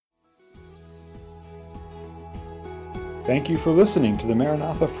Thank you for listening to the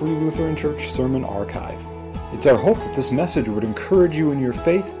Maranatha Free Lutheran Church Sermon Archive. It's our hope that this message would encourage you in your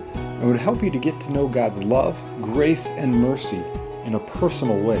faith and would help you to get to know God's love, grace, and mercy in a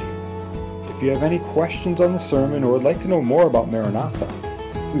personal way. If you have any questions on the sermon or would like to know more about Maranatha,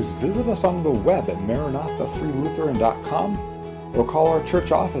 please visit us on the web at maranathafreelutheran.com or call our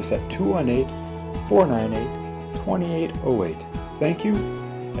church office at 218-498-2808. Thank you,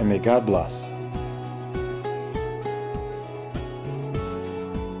 and may God bless.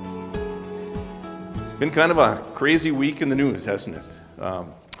 It's been kind of a crazy week in the news, hasn't it?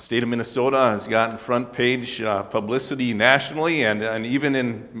 State of Minnesota has gotten front page publicity nationally and even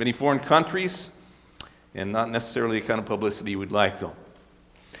in many foreign countries, and not necessarily the kind of publicity we'd like, though.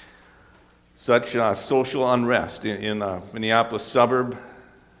 Such social unrest in a Minneapolis suburb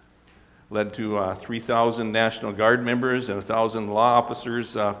led to 3,000 National Guard members and 1,000 law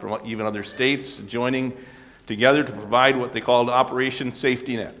officers from even other states joining together to provide what they called Operation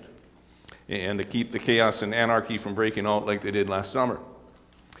Safety Net, and to keep the chaos and anarchy from breaking out like they did last summer.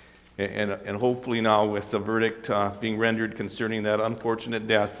 And hopefully now, with the verdict being rendered concerning that unfortunate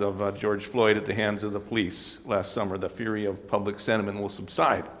death of George Floyd at the hands of the police last summer, the fury of public sentiment will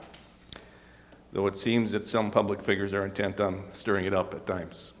subside, though it seems that some public figures are intent on stirring it up at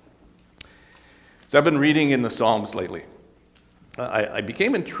times. So I've been reading in the Psalms lately. I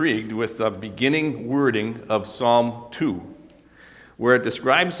became intrigued with the beginning wording of Psalm 2, where it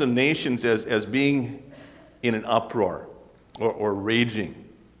describes the nations as being in an uproar or raging.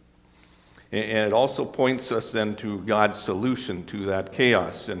 And it also points us then to God's solution to that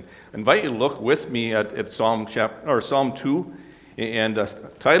chaos. And I invite you to look with me at Psalm 2. And the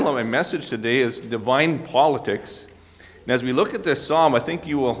title of my message today is Divine Politics. And as we look at this psalm, I think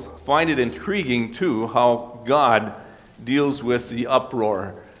you will find it intriguing, too, how God deals with the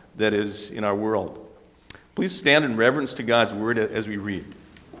uproar that is in our world. Please stand in reverence to God's word as we read.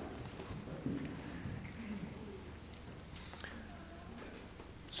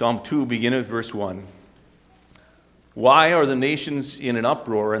 Psalm 2, beginning with verse 1. Why are the nations in an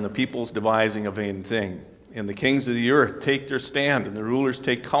uproar and the peoples devising a vain thing? And the kings of the earth take their stand, and the rulers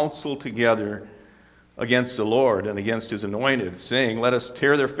take counsel together against the Lord and against his anointed, saying, let us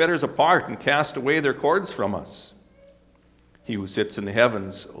tear their fetters apart and cast away their cords from us. He who sits in the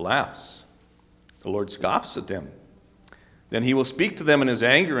heavens laughs. The Lord scoffs at them. Then he will speak to them in his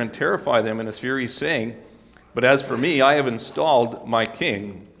anger and terrify them in his fury, saying, but as for me, I have installed my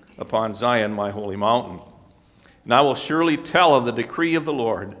king upon Zion, my holy mountain. And I will surely tell of the decree of the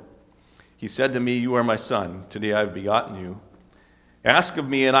Lord. He said to me, you are my son. Today I have begotten you. Ask of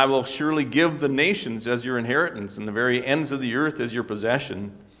me, and I will surely give the nations as your inheritance, and the very ends of the earth as your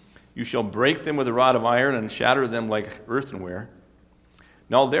possession. You shall break them with a rod of iron and shatter them like earthenware.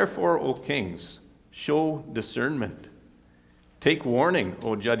 Now therefore, O kings, show discernment. Take warning,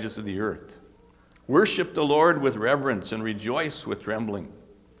 O judges of the earth. Worship the Lord with reverence and rejoice with trembling.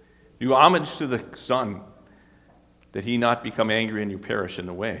 Do homage to the Son, that he not become angry and you perish in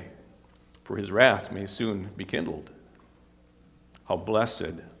the way, for his wrath may soon be kindled. How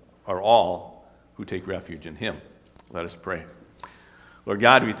blessed are all who take refuge in him. Let us pray. Lord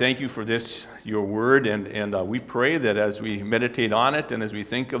God, we thank you for this, your word, and we pray that as we meditate on it and as we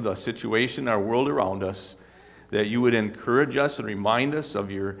think of the situation, our world around us, that you would encourage us and remind us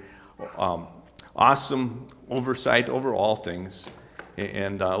of your awesome oversight over all things.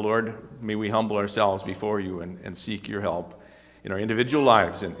 And Lord, may we humble ourselves before you and seek your help in our individual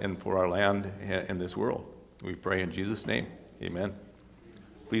lives and for our land and this world. We pray in Jesus' name. Amen.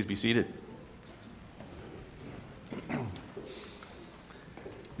 Please be seated.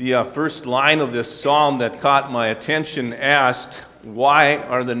 The first line of this psalm that caught my attention asked, why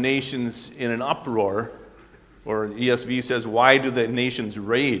are the nations in an uproar? Or ESV says, why do the nations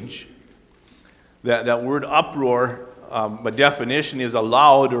rage? That word uproar, by definition, is a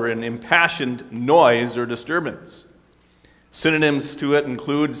loud or an impassioned noise or disturbance. Synonyms to it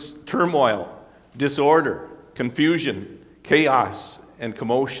includes turmoil, disorder, confusion, chaos, and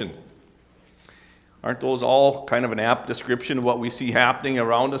commotion. Aren't those all kind of an apt description of what we see happening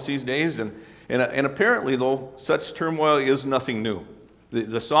around us these days? And apparently, though, such turmoil is nothing new.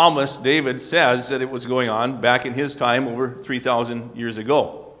 The psalmist, David, says that it was going on back in his time over 3,000 years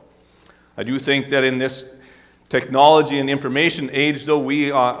ago. I do think that in this technology and information age, though, we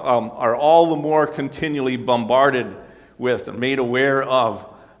are all the more continually bombarded with and made aware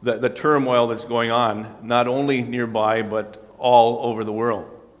of the turmoil that's going on, not only nearby, but all over the world.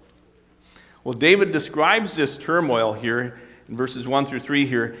 Well, David describes this turmoil here in verses 1 through 3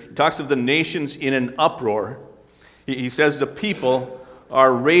 here. He talks of the nations in an uproar. He says the people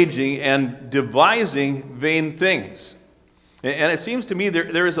are raging and devising vain things. And it seems to me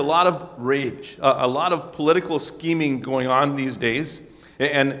there is a lot of rage, a lot of political scheming going on these days,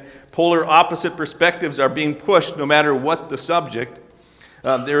 and polar opposite perspectives are being pushed no matter what the subject.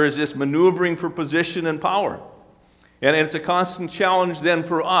 There is this maneuvering for position and power. And it's a constant challenge then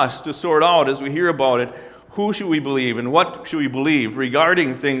for us to sort out, as we hear about it, who should we believe and what should we believe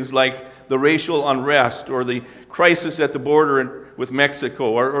regarding things like the racial unrest or the crisis at the border with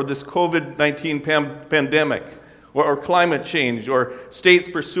Mexico or this COVID-19 pandemic or climate change or states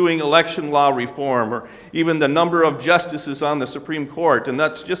pursuing election law reform or even the number of justices on the Supreme Court. And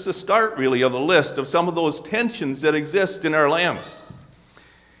that's just the start, really, of the list of some of those tensions that exist in our land.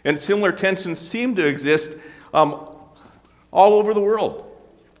 And similar tensions seem to exist all over the world.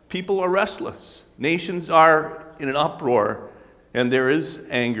 People are restless. Nations are in an uproar, and there is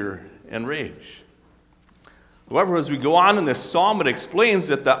anger and rage. However, as we go on in this psalm, it explains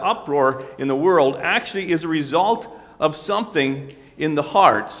that the uproar in the world actually is a result of something in the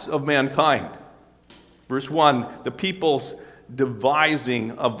hearts of mankind. Verse 1, the people's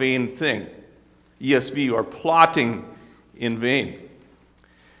devising a vain thing. ESV, or plotting in vain.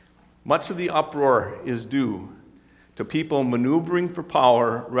 Much of the uproar is due to people maneuvering for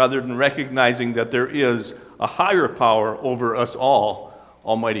power rather than recognizing that there is a higher power over us all,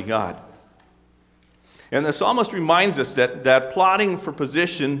 Almighty God. And the psalmist reminds us that plotting for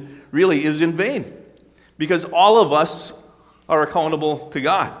position really is in vain, because all of us are accountable to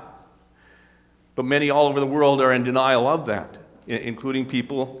God. But many all over the world are in denial of that, including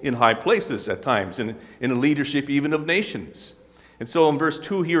people in high places at times, and in the leadership even of nations. And so in verse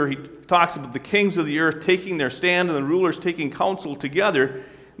 2 here, he talks about the kings of the earth taking their stand and the rulers taking counsel together. And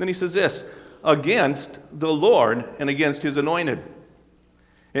then he says this, against the Lord and against his anointed.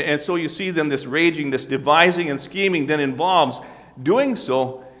 And so you see then this raging, this devising and scheming then involves doing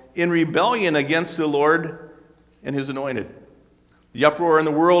so in rebellion against the Lord and his anointed. The uproar in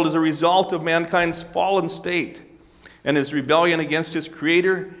the world is a result of mankind's fallen state and his rebellion against his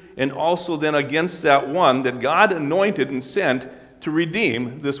Creator, and also then against that one that God anointed and sent to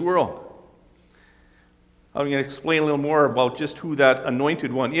redeem this world. I'm going to explain a little more about just who that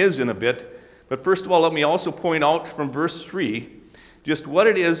anointed one is in a bit. But first of all, let me also point out from verse 3 just what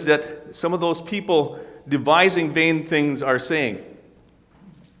it is that some of those people devising vain things are saying.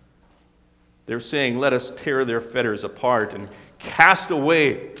 They're saying, let us tear their fetters apart and cast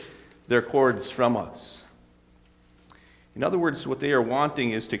away their cords from us. In other words, what they are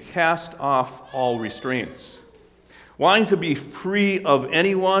wanting is to cast off all restraints. Wanting to be free of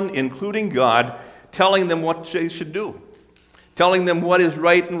anyone, including God, telling them what they should do, telling them what is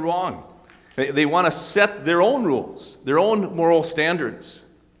right and wrong. They want to set their own rules, their own moral standards.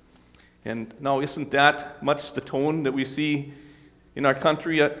 And now, isn't that much the tone that we see in our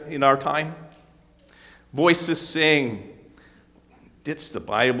country in our time? Voices saying, ditch the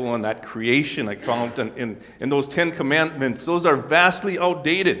Bible and that creation account and those 10 commandments. Those are vastly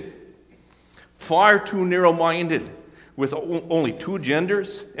outdated, far too narrow-minded, with only 2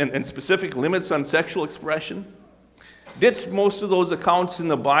 genders and specific limits on sexual expression. Ditch most of those accounts in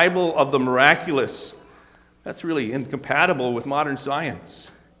the Bible of the miraculous. That's really incompatible with modern science.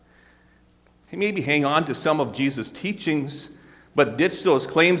 Maybe hang on to some of Jesus' teachings, but ditch those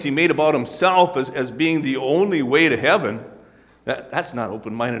claims he made about himself as being the only way to heaven. That's not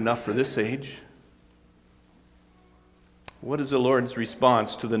open-minded enough for this age. What is the Lord's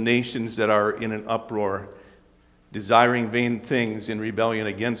response to the nations that are in an uproar, desiring vain things in rebellion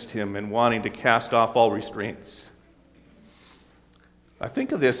against him and wanting to cast off all restraints? I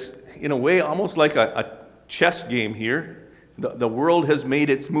think of this in a way almost like a chess game here. The world has made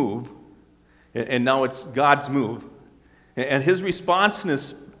its move, and now it's God's move. And his response and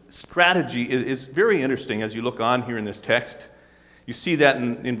his strategy is very interesting as you look on here in this text. You see that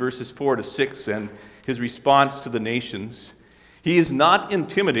in verses 4 to 6 and his response to the nations. He is not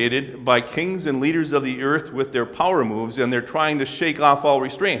intimidated by kings and leaders of the earth with their power moves and they're trying to shake off all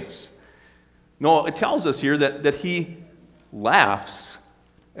restraints. No, it tells us here that he laughs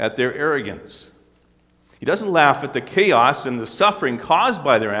at their arrogance. He doesn't laugh at the chaos and the suffering caused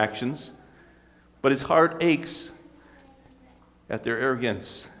by their actions, but his heart aches at their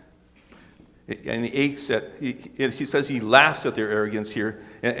arrogance. And he says he laughs at their arrogance here,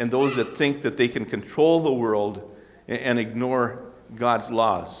 and those that think that they can control the world and ignore God's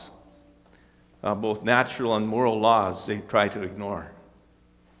laws. Both natural and moral laws they try to ignore.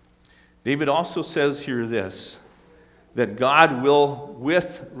 David also says here this, that God will,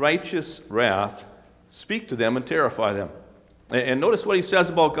 with righteous wrath, speak to them and terrify them. And notice what he says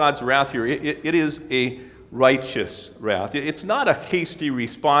about God's wrath here. It is a righteous wrath. It's not a hasty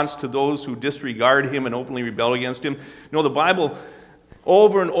response to those who disregard him and openly rebel against him. No, the Bible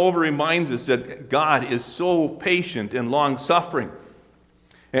over and over reminds us that God is so patient and long-suffering.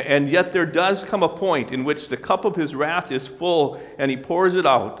 And yet there does come a point in which the cup of his wrath is full and he pours it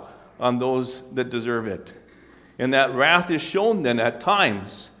out on those that deserve it. And that wrath is shown then at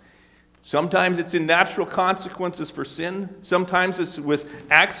times. Sometimes it's in natural consequences for sin. Sometimes it's with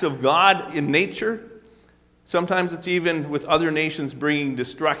acts of God in nature. Sometimes it's even with other nations bringing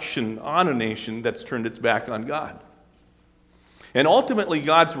destruction on a nation that's turned its back on God. And ultimately,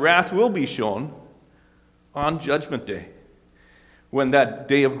 God's wrath will be shown on Judgment Day, when that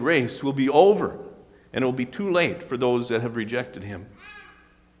day of grace will be over, and it will be too late for those that have rejected him.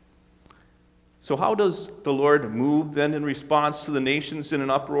 So how does the Lord move then in response to the nations in an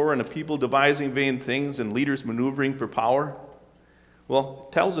uproar and a people devising vain things and leaders maneuvering for power? Well,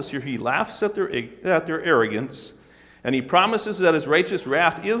 it tells us here he laughs at their arrogance, and he promises that his righteous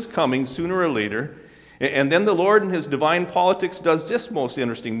wrath is coming sooner or later. And then the Lord in his divine politics does this most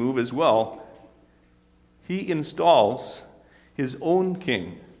interesting move as well. He installs his own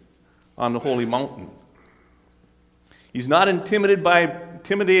king on the holy mountain. He's not intimidated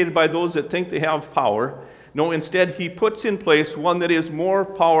by those that think they have power. No, instead, he puts in place one that is more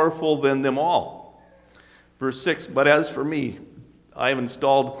powerful than them all. Verse 6, "But as for me, I have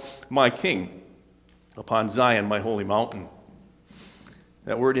installed my king upon Zion, my holy mountain."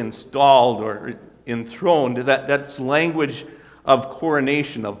 That word installed or enthroned, that's language of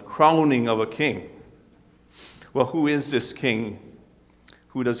coronation, of crowning of a king. Well, who is this king?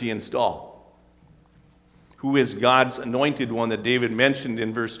 Who does he install? Who is God's anointed one that David mentioned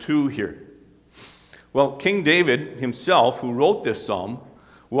in verse 2 here? Well, King David himself, who wrote this psalm,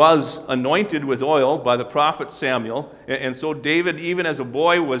 was anointed with oil by the prophet Samuel. And so David, even as a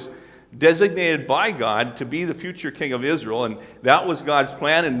boy, was designated by God to be the future king of Israel. And that was God's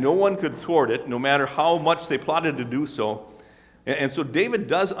plan, and no one could thwart it, no matter how much they plotted to do so. And so David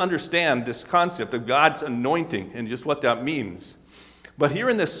does understand this concept of God's anointing and just what that means. But here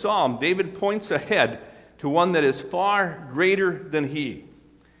in this psalm, David points ahead to one that is far greater than he,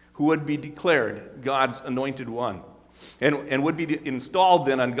 who would be declared God's anointed one, and would be installed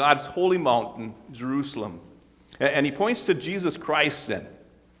then on God's holy mountain, Jerusalem. And he points to Jesus Christ then,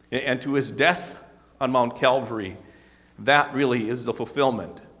 and to his death on Mount Calvary. That really is the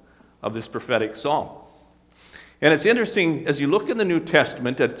fulfillment of this prophetic psalm. And it's interesting, as you look in the New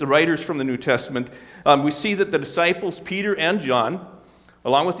Testament, at the writers from the New Testament, we see that the disciples, Peter and John,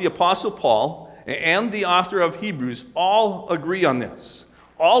 along with the Apostle Paul, and the author of Hebrews, all agree on this.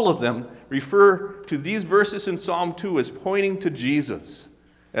 All of them refer to these verses in Psalm 2 as pointing to Jesus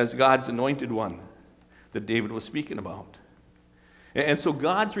as God's anointed one that David was speaking about. And so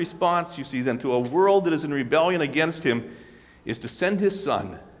God's response, you see, then, to a world that is in rebellion against him is to send his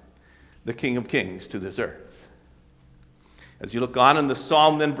Son, the King of Kings, to this earth. As you look on in the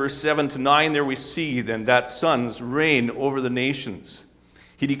psalm, then, verse 7 to 9, there we see, then, that Son's reign over the nations.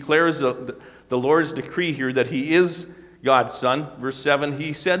 He declares the Lord's decree here that he is God's Son. Verse 7,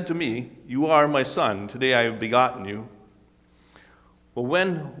 "He said to me, 'You are my Son, today I have begotten you.'" Well,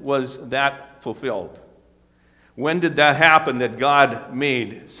 when was that fulfilled? When did that happen that God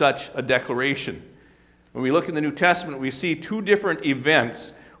made such a declaration? When we look in the New Testament, we see two different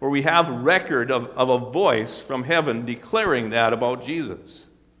events where we have record of a voice from heaven declaring that about Jesus.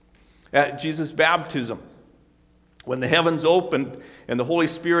 At Jesus' baptism, when the heavens opened and the Holy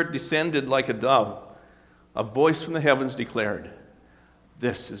Spirit descended like a dove, a voice from the heavens declared,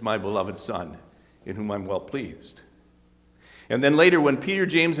 "This is my beloved Son, in whom I'm well pleased." And then later, when Peter,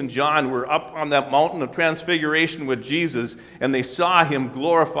 James, and John were up on that mountain of transfiguration with Jesus, and they saw him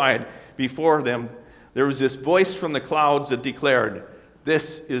glorified before them, there was this voice from the clouds that declared,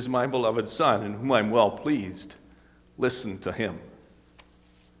 "This is my beloved Son, in whom I'm well pleased. Listen to him."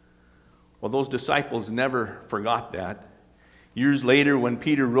 Well, those disciples never forgot that. Years later, when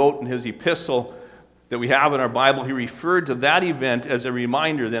Peter wrote in his epistle that we have in our Bible, he referred to that event as a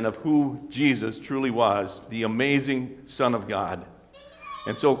reminder then of who Jesus truly was, the amazing Son of God.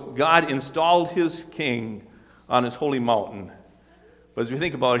 And so God installed his king on his holy mountain. But as we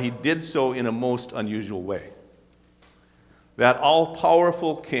think about it, he did so in a most unusual way. That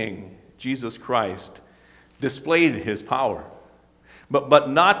all-powerful king, Jesus Christ, displayed his power. But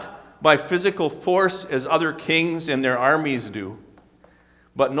not by physical force as other kings and their armies do.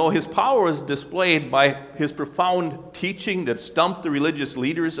 But no, his power was displayed by his profound teaching that stumped the religious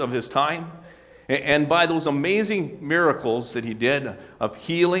leaders of his time, and by those amazing miracles that he did of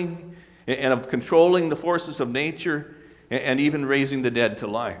healing and of controlling the forces of nature and even raising the dead to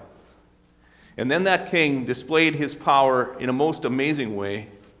life. And then that king displayed his power in a most amazing way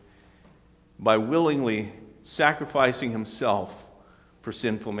by willingly sacrificing himself for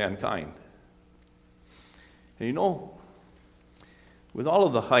sinful mankind. And you know, with all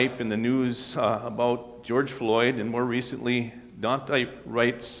of the hype in the news about George Floyd and more recently Daunte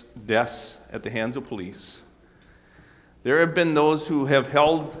Wright's deaths at the hands of police, there have been those who have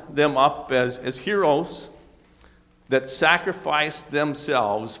held them up as heroes that sacrificed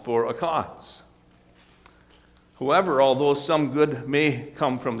themselves for a cause. However, although some good may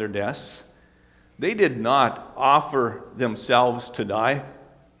come from their deaths, they did not offer themselves to die,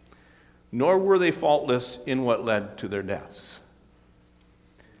 nor were they faultless in what led to their deaths.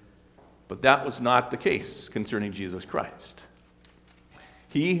 But that was not the case concerning Jesus Christ.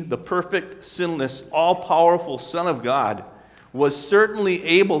 He, the perfect, sinless, all-powerful Son of God, was certainly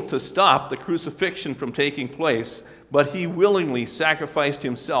able to stop the crucifixion from taking place, but he willingly sacrificed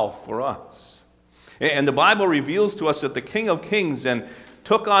himself for us. And the Bible reveals to us that the King of Kings then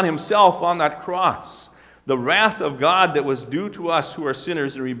took on himself on that cross the wrath of God that was due to us who are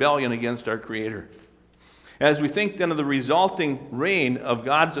sinners in rebellion against our Creator. As we think then of the resulting reign of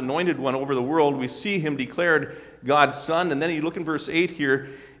God's anointed one over the world, we see him declared God's Son. And then you look in verse 8 here,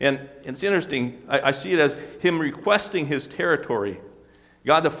 and it's interesting. I see it as him requesting his territory.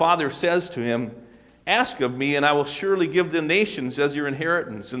 God the Father says to him, "Ask of me, and I will surely give the nations as your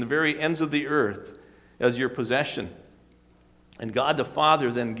inheritance, and the very ends of the earth as your possession." And God the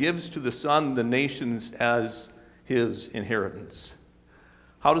Father then gives to the Son the nations as his inheritance.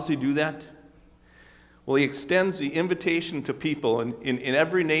 How does he do that? Well, he extends the invitation to people in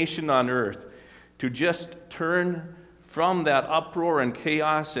every nation on earth to just turn from that uproar and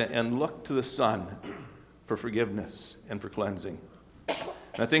chaos and look to the Son for forgiveness and for cleansing. And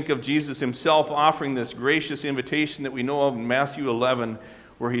I think of Jesus himself offering this gracious invitation that we know of in Matthew 11,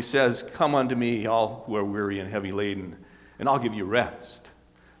 where he says, "Come unto me, all who are weary and heavy laden, and I'll give you rest."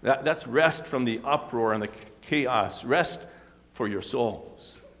 That's rest from the uproar and the chaos, rest for your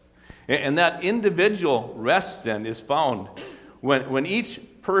souls. And that individual rest then is found when each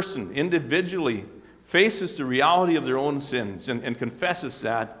person individually faces the reality of their own sins and confesses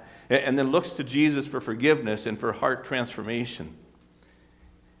that, and then looks to Jesus for forgiveness and for heart transformation.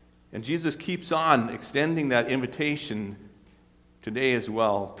 And Jesus keeps on extending that invitation today as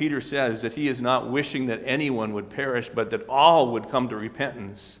well. Peter says that he is not wishing that anyone would perish, but that all would come to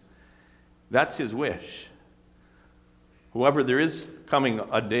repentance. That's his wish. However, there is coming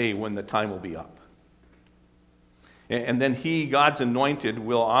a day when the time will be up. And then he, God's anointed,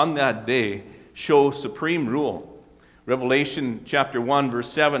 will on that day show supreme rule. Revelation chapter 1,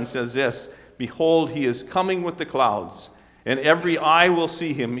 verse 7 says this, "Behold, he is coming with the clouds, and every eye will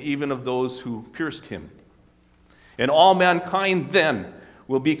see him, even of those who pierced him." And all mankind then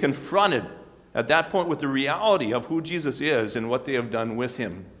will be confronted at that point with the reality of who Jesus is and what they have done with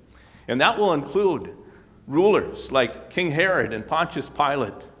him. And that will include rulers like King Herod and Pontius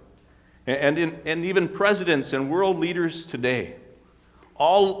Pilate, and even presidents and world leaders today.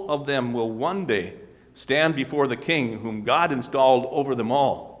 All of them will one day stand before the King whom God installed over them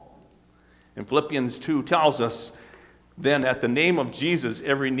all. And Philippians 2 tells us, "Then at the name of Jesus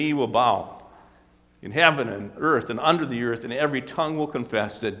every knee will bow, in heaven and earth and under the earth, and every tongue will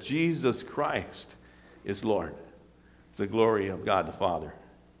confess that Jesus Christ is Lord, to the glory of God the Father."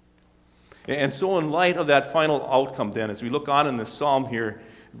 And so in light of that final outcome then, as we look on in this psalm here,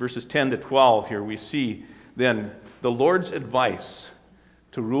 verses 10 to 12 here, we see then the Lord's advice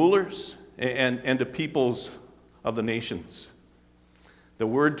to rulers and to peoples of the nations. The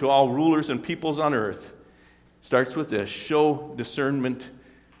word to all rulers and peoples on earth starts with this: show discernment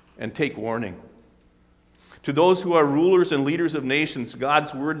and take warning. To those who are rulers and leaders of nations,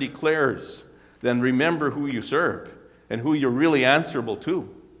 God's word declares, then remember who you serve and who you're really answerable to.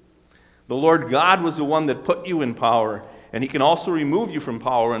 The Lord God was the one that put you in power, and he can also remove you from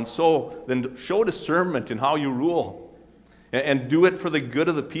power, and so then show discernment in how you rule. And do it for the good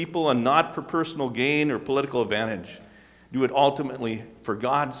of the people and not for personal gain or political advantage. Do it ultimately for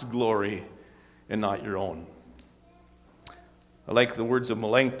God's glory and not your own. I like the words of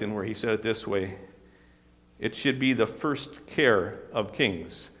Melanchthon where he said it this way: "It should be the first care of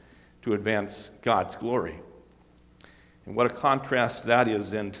kings to advance God's glory." And what a contrast that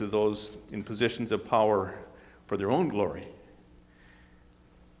is then to those in positions of power for their own glory.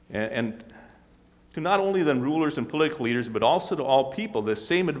 And to not only then rulers and political leaders, but also to all people, the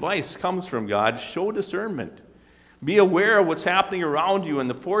same advice comes from God: show discernment. Be aware of what's happening around you and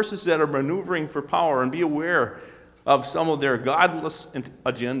the forces that are maneuvering for power, and be aware of some of their godless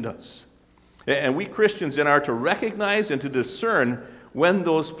agendas. And we Christians then are to recognize and to discern when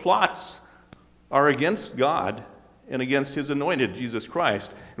those plots are against God and against his anointed, Jesus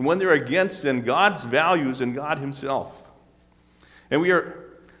Christ. And when they're against then God's values and God himself. And we are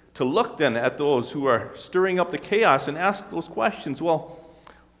to look then at those who are stirring up the chaos and ask those questions. Well,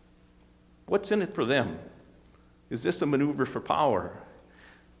 what's in it for them? Is this a maneuver for power?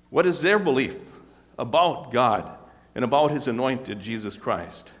 What is their belief about God and about his anointed, Jesus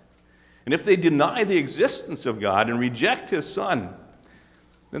Christ? And if they deny the existence of God and reject his Son,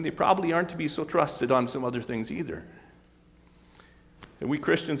 then they probably aren't to be so trusted on some other things either. And we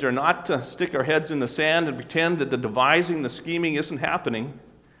Christians are not to stick our heads in the sand and pretend that the devising, the scheming isn't happening.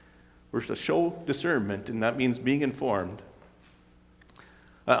 We're to show discernment, and that means being informed.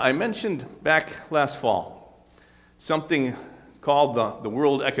 I mentioned back last fall something called the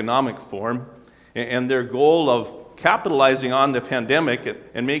World Economic Forum and their goal of capitalizing on the pandemic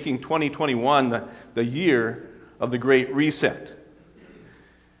and making 2021 the year of the Great Reset.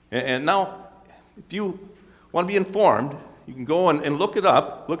 And now, if you want to be informed, you can go and look it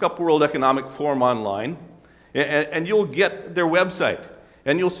up. Look up World Economic Forum online, and you'll get their website.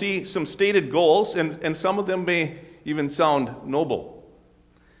 And you'll see some stated goals, and some of them may even sound noble.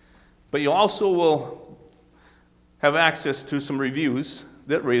 But you also will have access to some reviews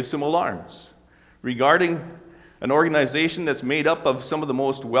that raise some alarms regarding an organization that's made up of some of the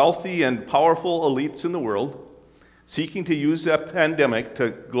most wealthy and powerful elites in the world, seeking to use that pandemic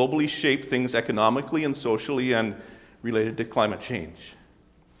to globally shape things economically and socially and related to climate change.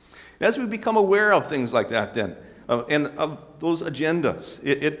 As we become aware of things like that then, and of those agendas,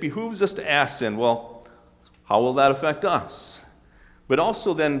 it behooves us to ask then, well, how will that affect us? But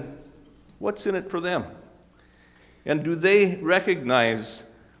also then, what's in it for them? And do they recognize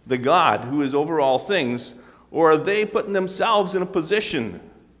the God who is over all things, or are they putting themselves in a position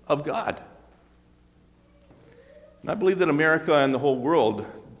of God? And I believe that America and the whole world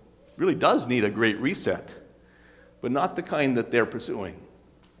really does need a great reset, but not the kind that they're pursuing.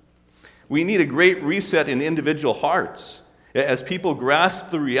 We need a great reset in individual hearts as people grasp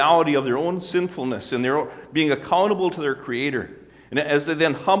the reality of their own sinfulness and their being accountable to their Creator. And as they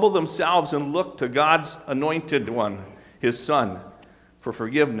then humble themselves and look to God's anointed one, his Son, for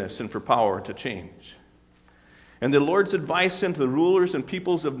forgiveness and for power to change. And the Lord's advice then to the rulers and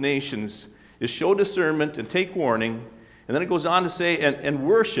peoples of nations is show discernment and take warning. And then it goes on to say, and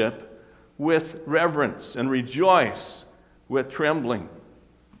worship with reverence and rejoice with trembling.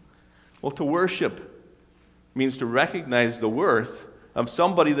 Well, to worship means to recognize the worth of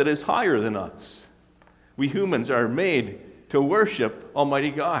somebody that is higher than us. We humans are made to worship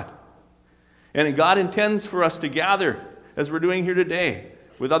Almighty God. And God intends for us to gather, as we're doing here today,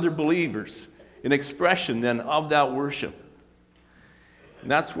 with other believers in expression then of that worship.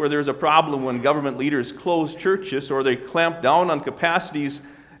 And that's where there's a problem when government leaders close churches or they clamp down on capacities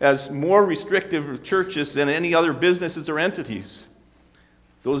as more restrictive churches than any other businesses or entities.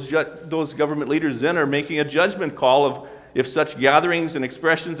 Those government leaders then are making a judgment call of if such gatherings and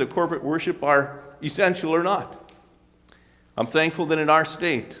expressions of corporate worship are essential or not. I'm thankful that in our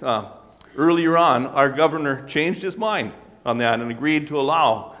state, earlier on, our governor changed his mind on that and agreed to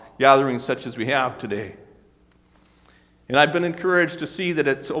allow gatherings such as we have today. And I've been encouraged to see that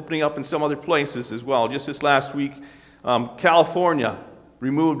it's opening up in some other places as well. Just this last week, California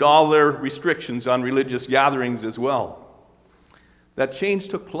removed all their restrictions on religious gatherings as well. That change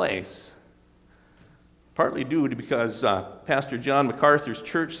took place partly due to because Pastor John MacArthur's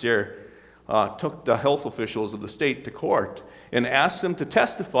church there took the health officials of the state to court and asked them to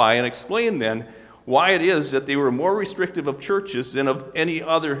testify and explain then why it is that they were more restrictive of churches than of any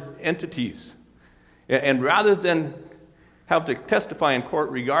other entities. And rather than have to testify in court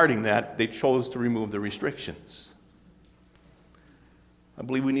regarding that, they chose to remove the restrictions. I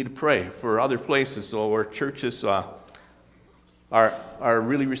believe we need to pray for other places though, where churches are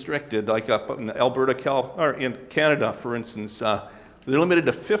really restricted, like up in Alberta, or in Canada, for instance. They're limited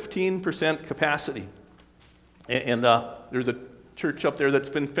to 15% capacity. And there's a church up there that's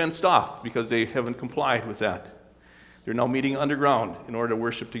been fenced off because they haven't complied with that. They're now meeting underground in order to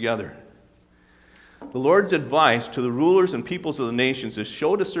worship together. The Lord's advice to the rulers and peoples of the nations is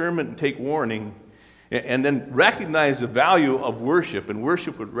show discernment and take warning, and then recognize the value of worship and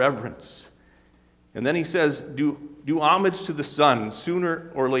worship with reverence. And then he says, do homage to the Son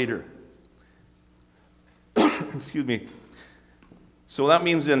sooner or later. Excuse me. So that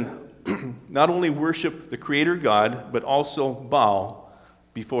means then not only worship the Creator God, but also bow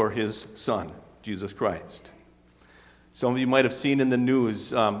before his Son, Jesus Christ. Some of you might have seen in the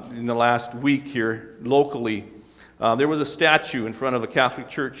news in the last week here locally, there was a statue in front of a Catholic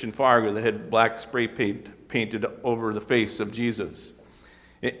church in Fargo that had black spray paint painted over the face of Jesus.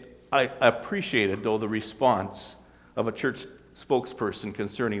 I appreciated, though, the response of a church spokesperson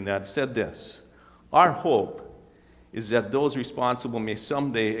concerning that. Said this: our hope is that those responsible may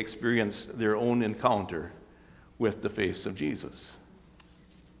someday experience their own encounter with the face of Jesus.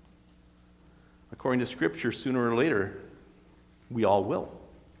 According to Scripture, sooner or later, we all will.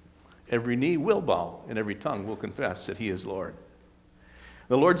 Every knee will bow and every tongue will confess that he is Lord.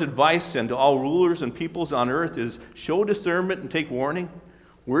 The Lord's advice then to all rulers and peoples on earth is show discernment and take warning,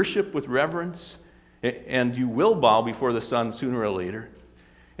 worship with reverence, and you will bow before the Son sooner or later.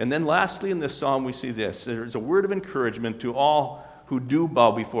 And then lastly in this psalm we see this: there's a word of encouragement to all who do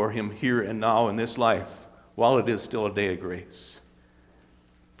bow before him here and now in this life, while it is still a day of grace.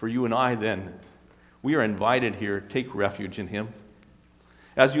 For you and I then, we are invited here, take refuge in him.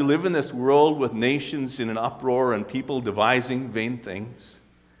 As you live in this world with nations in an uproar and people devising vain things,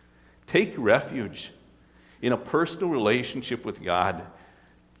 take refuge in a personal relationship with God,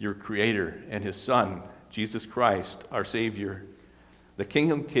 your Creator, and his Son, Jesus Christ, our Savior, the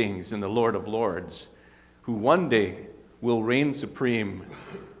King of Kings and the Lord of Lords, who one day will reign supreme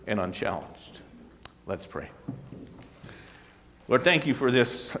and unchallenged. Let's pray. Lord, thank you for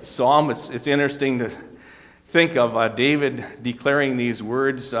this psalm. It's interesting to think of David declaring these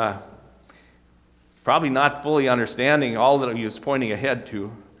words, probably not fully understanding all that he was pointing ahead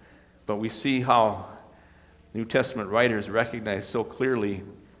to, but we see how New Testament writers recognize so clearly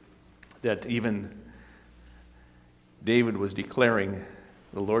that even David was declaring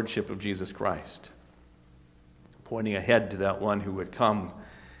the lordship of Jesus Christ, pointing ahead to that one who would come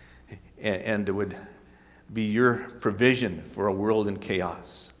and would be your provision for a world in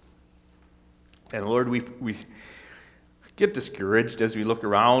chaos. And Lord, we get discouraged as we look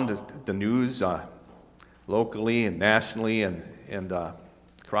around at the news locally and nationally and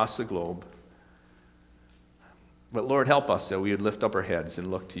across the globe. But Lord, help us that we would lift up our heads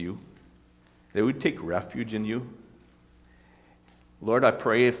and look to you, that we'd take refuge in you. Lord, I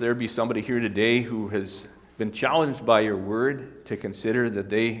pray if there be somebody here today who has been challenged by your word to consider that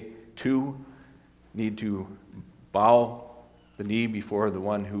they too need to bow the knee before the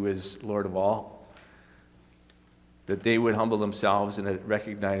one who is Lord of all, that they would humble themselves and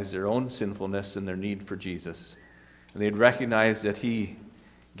recognize their own sinfulness and their need for Jesus. And they'd recognize that he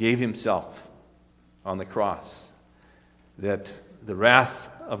gave himself on the cross, that the wrath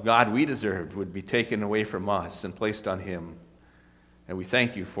of God we deserved would be taken away from us and placed on him. And we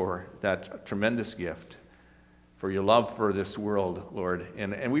thank you for that tremendous gift, for your love for this world, Lord.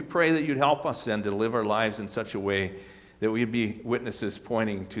 And we pray that you'd help us then to live our lives in such a way that we'd be witnesses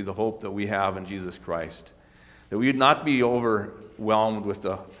pointing to the hope that we have in Jesus Christ, that we would not be overwhelmed with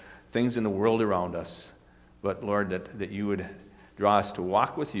the things in the world around us, but, Lord, that you would draw us to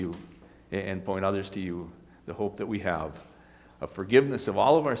walk with you and point others to you, the hope that we have of forgiveness of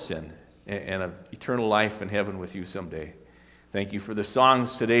all of our sin and of eternal life in heaven with you someday. Thank you for the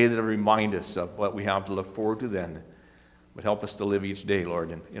songs today that remind us of what we have to look forward to then. But help us to live each day,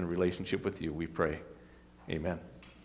 Lord, in relationship with you, we pray. Amen.